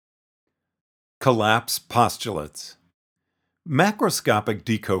Collapse postulates. Macroscopic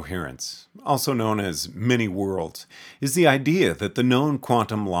decoherence, also known as mini-worlds, is the idea that the known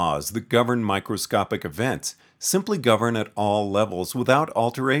quantum laws that govern microscopic events simply govern at all levels without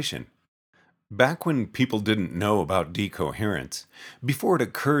alteration. Back when people didn't know about decoherence, before it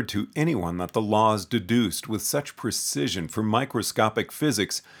occurred to anyone that the laws deduced with such precision for microscopic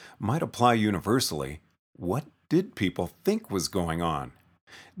physics might apply universally, what did people think was going on?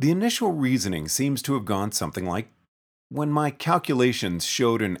 The initial reasoning seems to have gone something like, when my calculations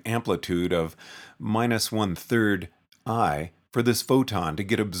showed an amplitude of minus one third I for this photon to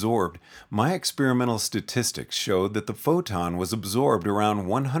get absorbed, my experimental statistics showed that the photon was absorbed around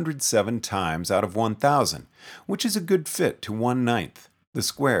 107 times out of 1,000, which is a good fit to 1/9, the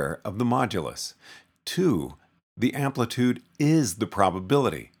square of the modulus. 2. The amplitude is the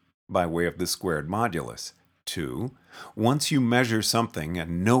probability, by way of the squared modulus. 2. Once you measure something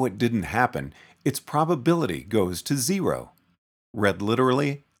and know it didn't happen, its probability goes to 0. Read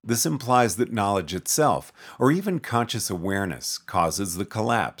literally, this implies that knowledge itself, or even conscious awareness, causes the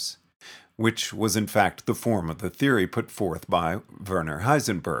collapse, which was in fact the form of the theory put forth by Werner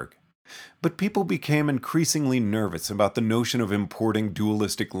Heisenberg. But people became increasingly nervous about the notion of importing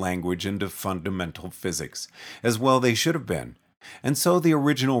dualistic language into fundamental physics, as well they should have been. And so the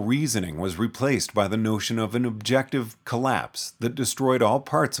original reasoning was replaced by the notion of an objective collapse that destroyed all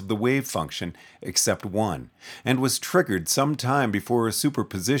parts of the wave function except one, and was triggered some time before a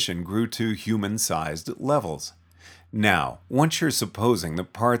superposition grew to human-sized levels. Now, once you're supposing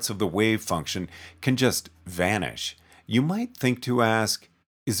that parts of the wave function can just vanish, you might think to ask,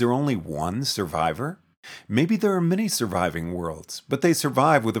 is there only one survivor? Maybe there are many surviving worlds, but they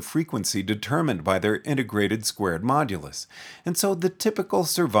survive with a frequency determined by their integrated squared modulus, and so the typical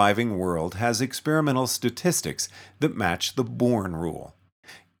surviving world has experimental statistics that match the Born rule.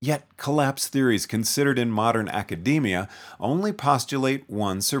 Yet collapse theories considered in modern academia only postulate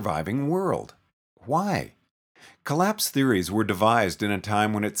one surviving world. Why? Collapse theories were devised in a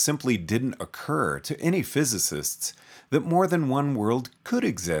time when it simply didn't occur to any physicists that more than one world could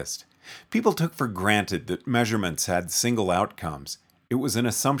exist. People took for granted that measurements had single outcomes. It was an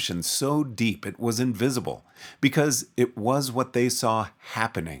assumption so deep it was invisible, because it was what they saw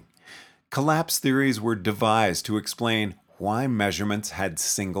happening. Collapse theories were devised to explain why measurements had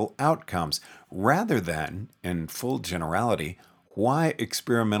single outcomes, rather than, in full generality, why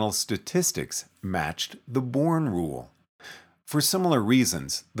experimental statistics matched the Born rule. For similar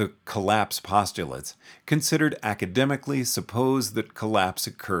reasons, the collapse postulates, considered academically, suppose that collapse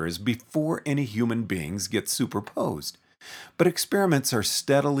occurs before any human beings get superposed. But experiments are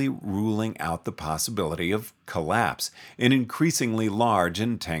steadily ruling out the possibility of collapse in increasingly large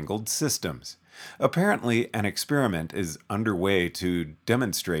and tangled systems. Apparently, an experiment is underway to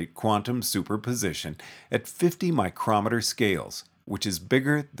demonstrate quantum superposition at 50 micrometer scales, which is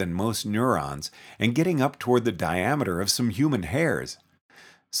bigger than most neurons and getting up toward the diameter of some human hairs.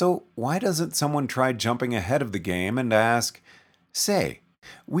 So, why doesn't someone try jumping ahead of the game and ask, say,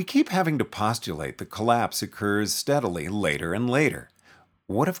 we keep having to postulate that collapse occurs steadily later and later.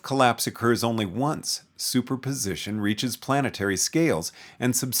 What if collapse occurs only once, superposition reaches planetary scales,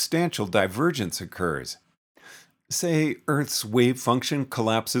 and substantial divergence occurs? Say Earth's wave function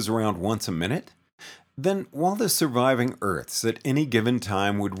collapses around once a minute? Then, while the surviving Earths at any given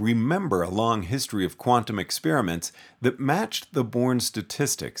time would remember a long history of quantum experiments that matched the Born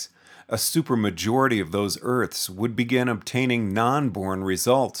statistics, a supermajority of those Earths would begin obtaining non-Born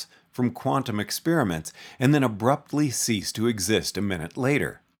results from quantum experiments and then abruptly cease to exist a minute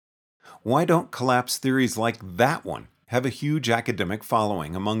later. Why don't collapse theories like that one have a huge academic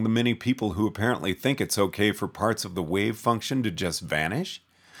following among the many people who apparently think it's okay for parts of the wave function to just vanish?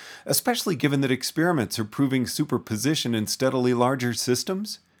 Especially given that experiments are proving superposition in steadily larger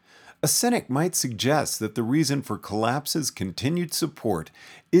systems? A cynic might suggest that the reason for collapse's continued support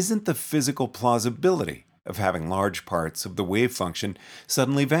isn't the physical plausibility of having large parts of the wave function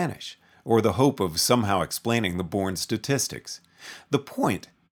suddenly vanish, or the hope of somehow explaining the Born statistics. The point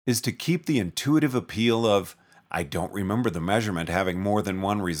is to keep the intuitive appeal of, I don't remember the measurement having more than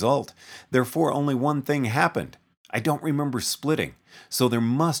one result, therefore only one thing happened. I don't remember splitting, so there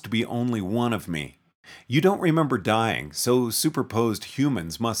must be only one of me. You don't remember dying, so superposed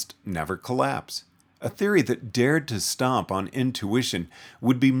humans must never collapse. A theory that dared to stomp on intuition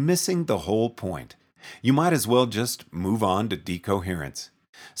would be missing the whole point. You might as well just move on to decoherence.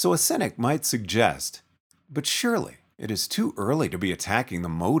 So a cynic might suggest, but surely it is too early to be attacking the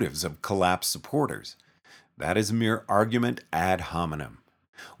motives of collapse supporters. That is a mere argument ad hominem.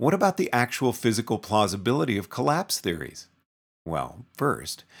 What about the actual physical plausibility of collapse theories? Well,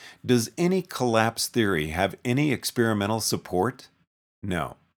 first, does any collapse theory have any experimental support?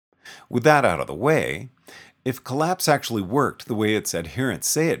 No. With that out of the way, if collapse actually worked the way its adherents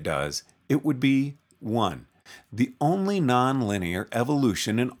say it does, it would be 1. The only nonlinear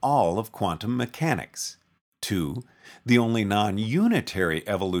evolution in all of quantum mechanics. 2. The only non-unitary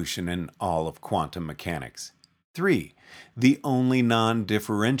evolution in all of quantum mechanics. 3. The only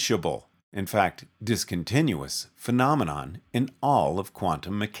non-differentiable, in fact, discontinuous, phenomenon in all of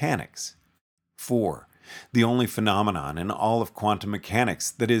quantum mechanics. 4. The only phenomenon in all of quantum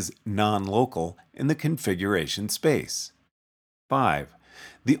mechanics that is non-local in the configuration space. 5.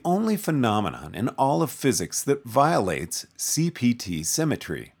 The only phenomenon in all of physics that violates CPT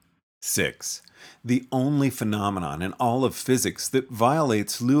symmetry. 6. The only phenomenon in all of physics that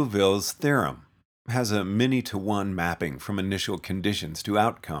violates Liouville's theorem, has a many-to-one mapping from initial conditions to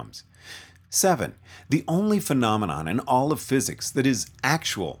outcomes. 7. The only phenomenon in all of physics that is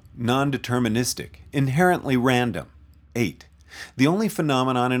actual, non-deterministic, inherently random. 8. The only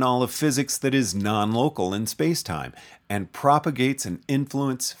phenomenon in all of physics that is non-local in spacetime and propagates an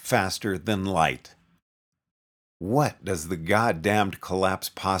influence faster than light. What does the goddamned collapse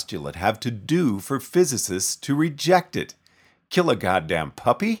postulate have to do for physicists to reject it? Kill a goddamn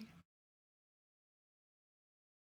puppy?